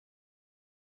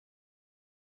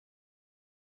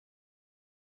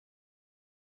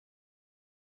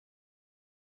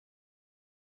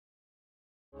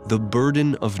The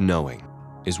burden of knowing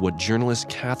is what journalist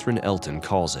Catherine Elton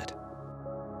calls it.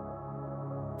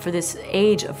 For this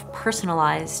age of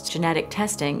personalized genetic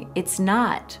testing, it's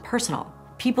not personal.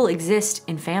 People exist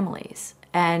in families,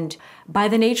 and by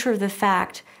the nature of the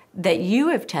fact that you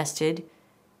have tested,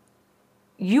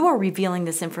 you are revealing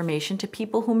this information to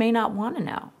people who may not want to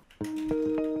know.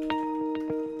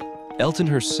 Elton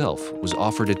herself was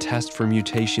offered a test for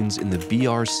mutations in the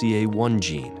BRCA1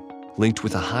 gene, linked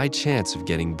with a high chance of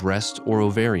getting breast or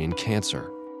ovarian cancer.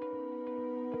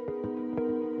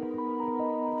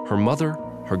 Her mother,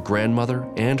 her grandmother,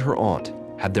 and her aunt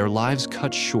had their lives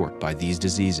cut short by these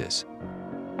diseases.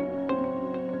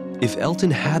 If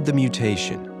Elton had the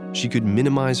mutation, she could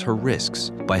minimize her risks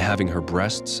by having her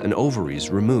breasts and ovaries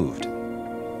removed.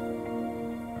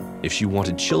 If she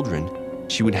wanted children,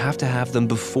 she would have to have them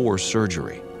before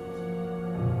surgery.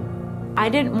 I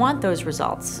didn't want those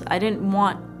results. I didn't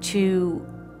want to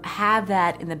have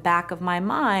that in the back of my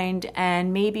mind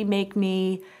and maybe make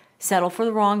me settle for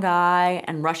the wrong guy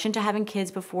and rush into having kids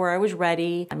before I was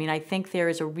ready. I mean, I think there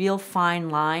is a real fine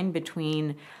line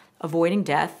between avoiding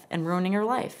death and ruining your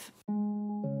life.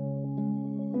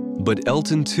 But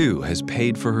Elton, too, has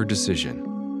paid for her decision.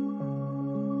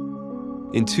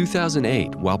 In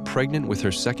 2008, while pregnant with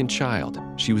her second child,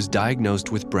 she was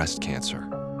diagnosed with breast cancer.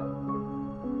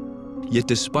 Yet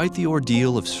despite the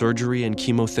ordeal of surgery and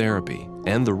chemotherapy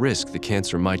and the risk the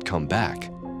cancer might come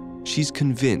back, she's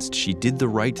convinced she did the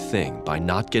right thing by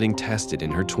not getting tested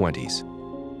in her 20s.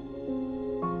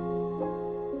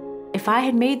 If I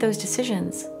had made those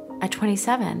decisions at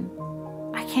 27,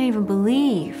 I can't even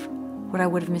believe what I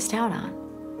would have missed out on.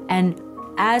 And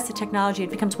as the technology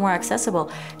becomes more accessible,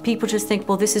 people just think,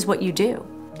 well, this is what you do.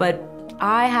 But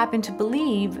I happen to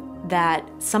believe that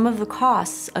some of the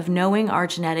costs of knowing our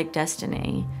genetic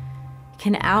destiny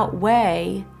can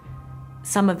outweigh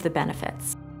some of the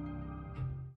benefits.